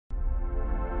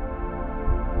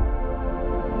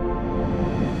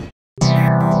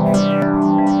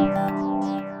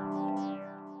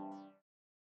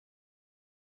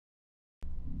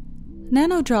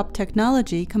NanoDrop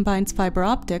technology combines fiber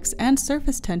optics and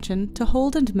surface tension to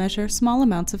hold and measure small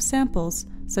amounts of samples,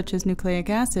 such as nucleic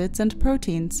acids and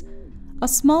proteins. A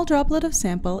small droplet of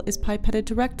sample is pipetted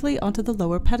directly onto the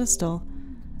lower pedestal.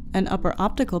 An upper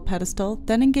optical pedestal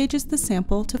then engages the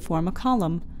sample to form a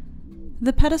column.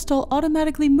 The pedestal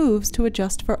automatically moves to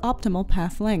adjust for optimal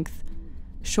path length.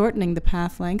 Shortening the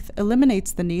path length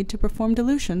eliminates the need to perform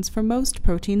dilutions for most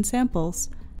protein samples.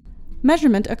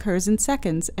 Measurement occurs in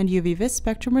seconds, and UV-Vis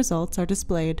spectrum results are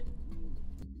displayed.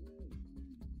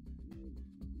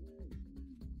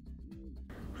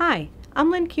 Hi, I'm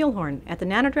Lynn Keelhorn at the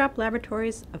NanoDrop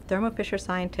Laboratories of Thermo Fisher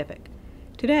Scientific.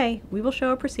 Today, we will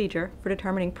show a procedure for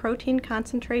determining protein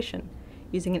concentration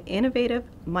using an innovative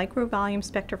microvolume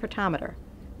spectrophotometer,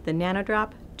 the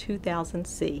NanoDrop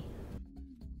 2000C.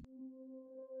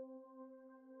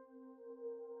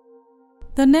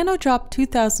 The NanoDrop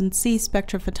 2000C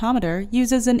spectrophotometer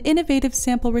uses an innovative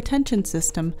sample retention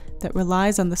system that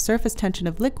relies on the surface tension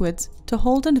of liquids to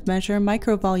hold and measure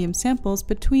microvolume samples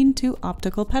between two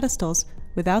optical pedestals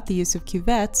without the use of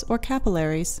cuvettes or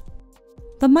capillaries.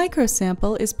 The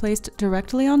microsample is placed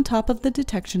directly on top of the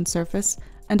detection surface,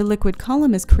 and a liquid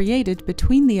column is created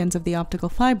between the ends of the optical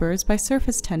fibers by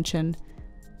surface tension.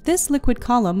 This liquid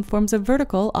column forms a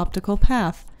vertical optical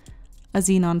path. A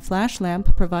xenon flash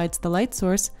lamp provides the light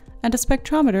source, and a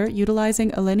spectrometer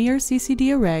utilizing a linear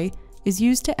CCD array is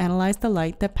used to analyze the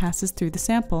light that passes through the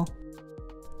sample.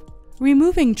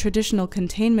 Removing traditional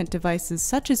containment devices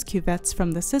such as cuvettes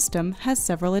from the system has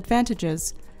several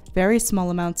advantages. Very small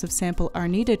amounts of sample are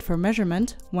needed for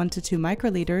measurement, 1 to 2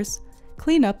 microliters.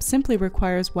 Cleanup simply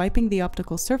requires wiping the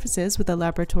optical surfaces with a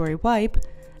laboratory wipe,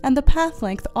 and the path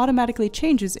length automatically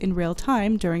changes in real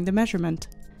time during the measurement.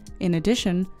 In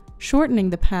addition, shortening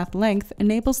the path length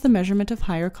enables the measurement of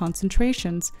higher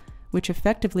concentrations, which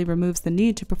effectively removes the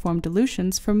need to perform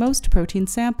dilutions for most protein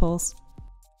samples.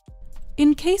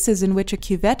 In cases in which a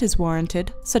cuvette is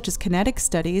warranted, such as kinetic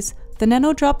studies, the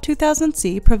NanoDrop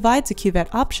 2000C provides a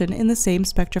cuvette option in the same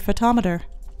spectrophotometer.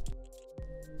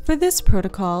 For this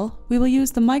protocol, we will use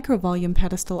the microvolume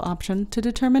pedestal option to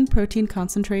determine protein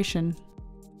concentration.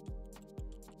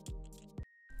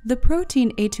 The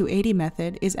protein A280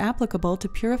 method is applicable to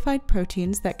purified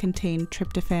proteins that contain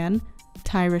tryptophan,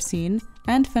 tyrosine,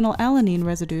 and phenylalanine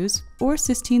residues or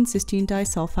cysteine-cysteine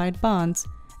disulfide bonds,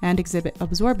 and exhibit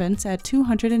absorbance at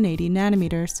 280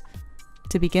 nanometers.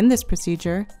 To begin this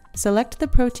procedure, select the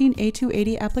protein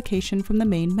A280 application from the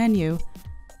main menu.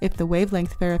 If the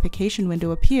wavelength verification window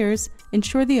appears,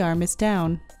 ensure the arm is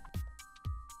down.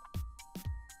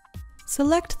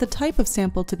 Select the type of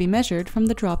sample to be measured from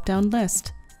the drop-down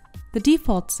list. The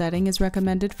default setting is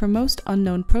recommended for most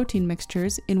unknown protein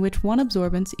mixtures in which one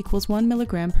absorbance equals 1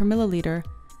 mg per milliliter.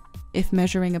 If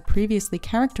measuring a previously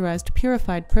characterized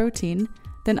purified protein,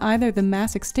 then either the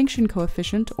mass extinction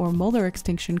coefficient or molar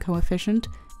extinction coefficient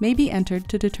may be entered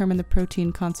to determine the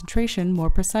protein concentration more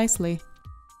precisely.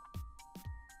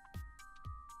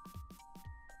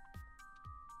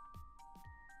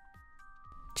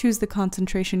 Choose the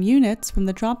concentration units from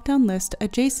the drop-down list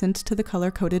adjacent to the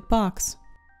color-coded box.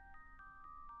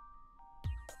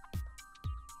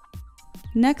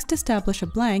 Next, establish a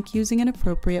blank using an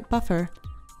appropriate buffer.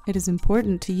 It is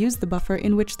important to use the buffer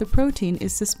in which the protein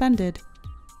is suspended.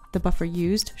 The buffer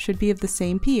used should be of the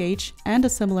same pH and a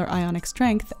similar ionic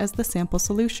strength as the sample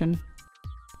solution.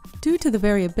 Due to the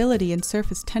variability in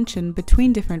surface tension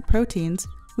between different proteins,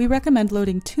 we recommend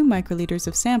loading 2 microliters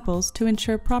of samples to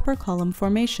ensure proper column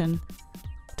formation.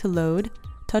 To load,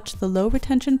 touch the low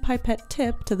retention pipette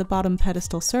tip to the bottom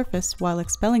pedestal surface while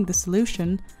expelling the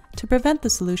solution to prevent the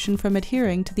solution from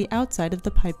adhering to the outside of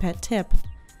the pipette tip.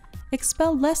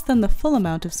 Expel less than the full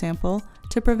amount of sample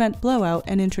to prevent blowout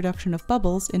and introduction of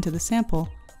bubbles into the sample.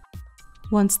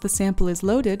 Once the sample is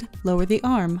loaded, lower the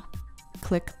arm.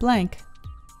 Click Blank.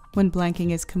 When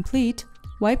blanking is complete,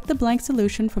 wipe the blank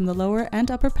solution from the lower and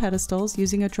upper pedestals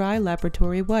using a dry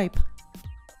laboratory wipe.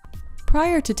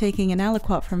 Prior to taking an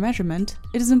aliquot for measurement,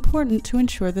 it is important to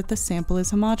ensure that the sample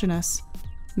is homogeneous.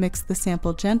 Mix the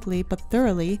sample gently but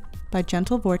thoroughly by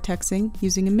gentle vortexing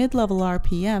using a mid-level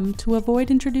RPM to avoid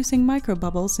introducing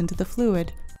microbubbles into the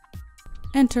fluid.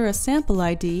 Enter a sample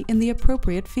ID in the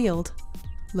appropriate field.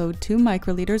 Load 2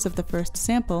 microliters of the first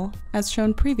sample, as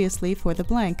shown previously for the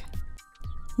blank.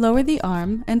 Lower the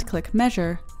arm and click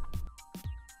Measure.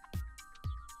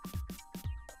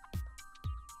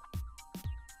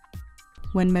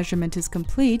 When measurement is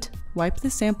complete, wipe the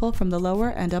sample from the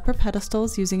lower and upper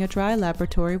pedestals using a dry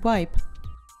laboratory wipe.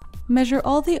 Measure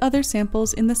all the other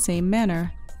samples in the same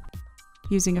manner,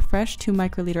 using a fresh 2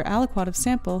 microliter aliquot of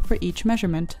sample for each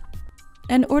measurement.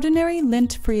 An ordinary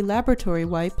lint-free laboratory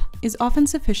wipe is often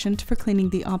sufficient for cleaning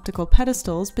the optical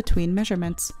pedestals between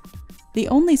measurements. The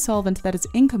only solvent that is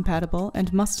incompatible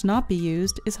and must not be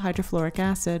used is hydrofluoric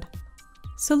acid.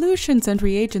 Solutions and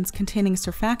reagents containing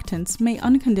surfactants may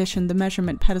uncondition the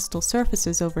measurement pedestal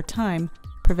surfaces over time,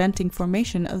 preventing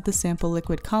formation of the sample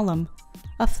liquid column.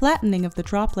 A flattening of the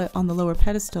droplet on the lower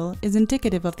pedestal is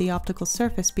indicative of the optical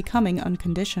surface becoming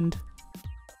unconditioned.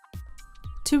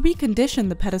 To recondition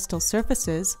the pedestal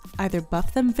surfaces, either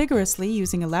buff them vigorously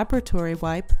using a laboratory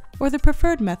wipe, or the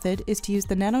preferred method is to use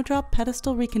the NanoDrop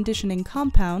pedestal reconditioning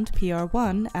compound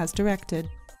PR1 as directed.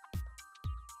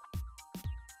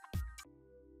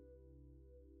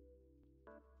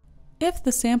 If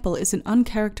the sample is an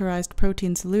uncharacterized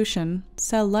protein solution,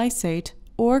 cell lysate,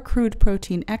 or crude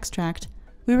protein extract,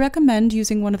 we recommend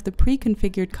using one of the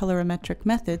pre-configured colorimetric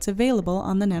methods available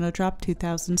on the NanoDrop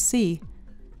 2000C.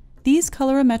 These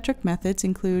colorimetric methods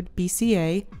include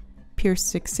BCA, Pierce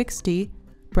 660,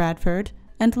 Bradford,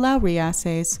 and Lowry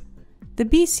assays. The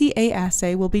BCA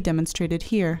assay will be demonstrated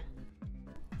here.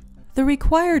 The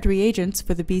required reagents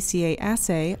for the BCA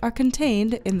assay are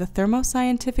contained in the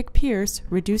Thermoscientific Pierce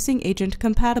Reducing Agent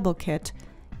Compatible Kit,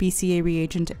 BCA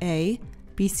Reagent A,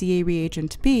 BCA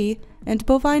Reagent B, and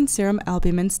bovine serum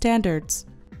albumin standards.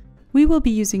 We will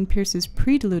be using Pierce's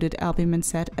pre-diluted albumin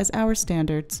set as our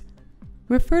standards.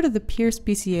 Refer to the Pierce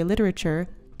BCA literature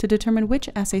to determine which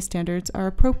assay standards are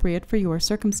appropriate for your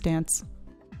circumstance.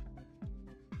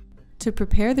 To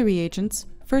prepare the reagents,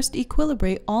 first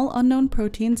equilibrate all unknown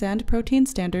proteins and protein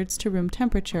standards to room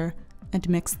temperature and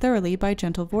mix thoroughly by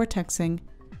gentle vortexing.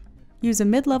 Use a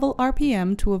mid-level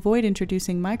RPM to avoid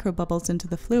introducing microbubbles into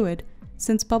the fluid,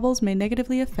 since bubbles may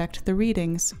negatively affect the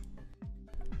readings.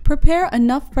 Prepare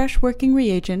enough fresh working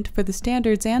reagent for the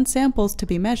standards and samples to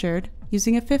be measured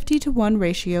using a 50:1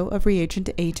 ratio of reagent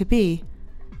A to B.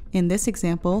 In this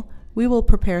example, we will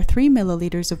prepare 3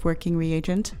 milliliters of working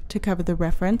reagent to cover the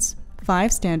reference,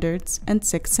 5 standards, and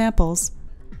 6 samples.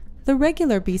 The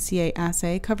regular BCA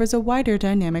assay covers a wider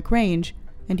dynamic range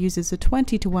and uses a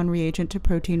 20:1 reagent to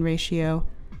protein ratio,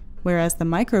 whereas the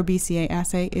micro BCA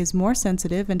assay is more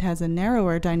sensitive and has a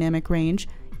narrower dynamic range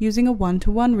using a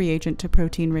 1:1 reagent to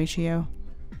protein ratio.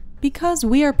 Because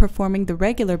we are performing the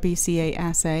regular BCA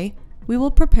assay, we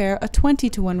will prepare a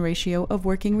 20:1 ratio of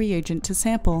working reagent to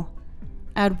sample.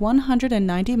 Add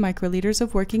 190 microliters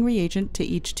of working reagent to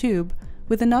each tube,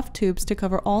 with enough tubes to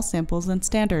cover all samples and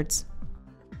standards.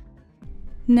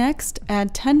 Next,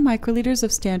 add 10 microliters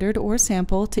of standard or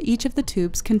sample to each of the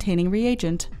tubes containing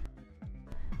reagent.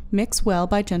 Mix well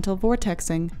by gentle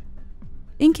vortexing.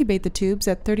 Incubate the tubes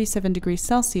at 37 degrees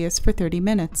Celsius for 30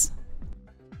 minutes.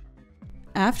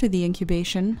 After the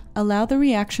incubation, allow the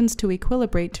reactions to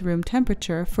equilibrate to room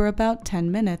temperature for about 10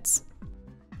 minutes.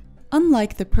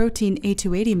 Unlike the protein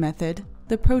A280 method,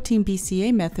 the protein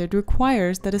BCA method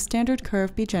requires that a standard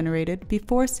curve be generated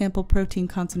before sample protein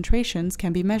concentrations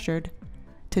can be measured.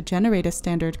 To generate a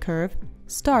standard curve,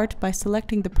 start by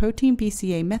selecting the protein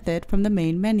BCA method from the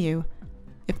main menu.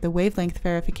 If the wavelength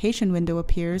verification window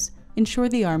appears, ensure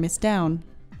the arm is down.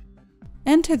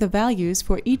 Enter the values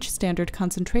for each standard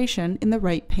concentration in the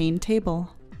right pane table.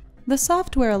 The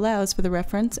software allows for the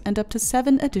reference and up to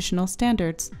 7 additional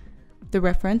standards. The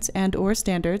reference and/or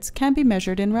standards can be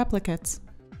measured in replicates.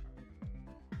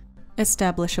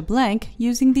 Establish a blank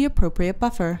using the appropriate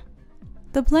buffer.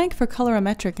 The blank for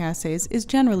colorimetric assays is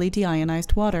generally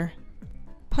deionized water.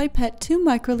 Pipette 2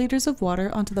 microliters of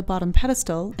water onto the bottom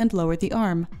pedestal and lower the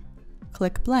arm.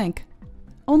 Click blank.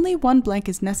 Only one blank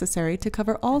is necessary to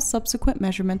cover all subsequent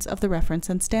measurements of the reference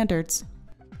and standards.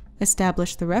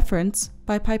 Establish the reference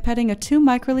by pipetting a 2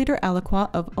 microliter aliquot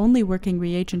of only working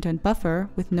reagent and buffer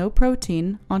with no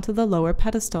protein onto the lower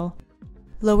pedestal.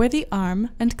 Lower the arm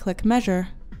and click measure.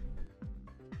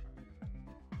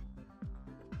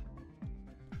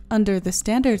 Under the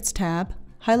Standards tab,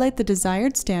 highlight the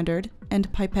desired standard and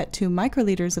pipette 2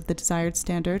 microliters of the desired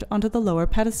standard onto the lower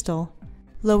pedestal.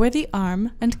 Lower the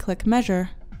arm and click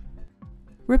measure.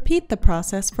 Repeat the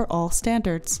process for all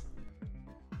standards.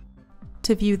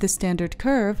 To view the standard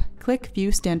curve, click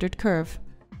View Standard Curve.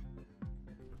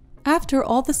 After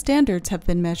all the standards have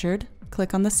been measured,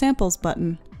 click on the Samples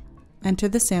button. Enter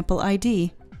the sample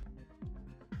ID.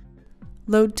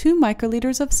 Load 2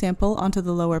 microliters of sample onto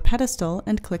the lower pedestal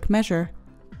and click Measure.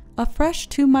 A fresh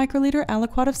 2 microliter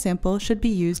aliquot of sample should be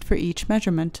used for each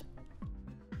measurement.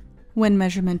 When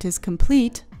measurement is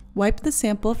complete, wipe the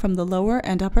sample from the lower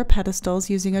and upper pedestals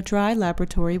using a dry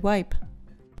laboratory wipe.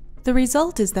 The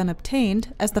result is then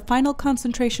obtained as the final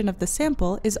concentration of the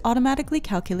sample is automatically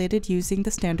calculated using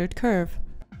the standard curve.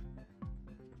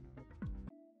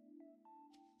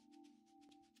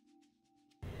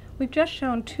 We've just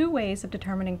shown two ways of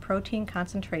determining protein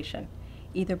concentration,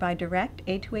 either by direct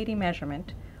A280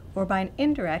 measurement or by an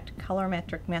indirect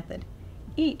colorimetric method,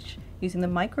 each using the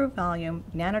Microvolume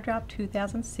NanoDrop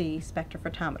 2000C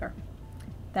spectrophotometer.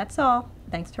 That's all.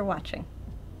 Thanks for watching.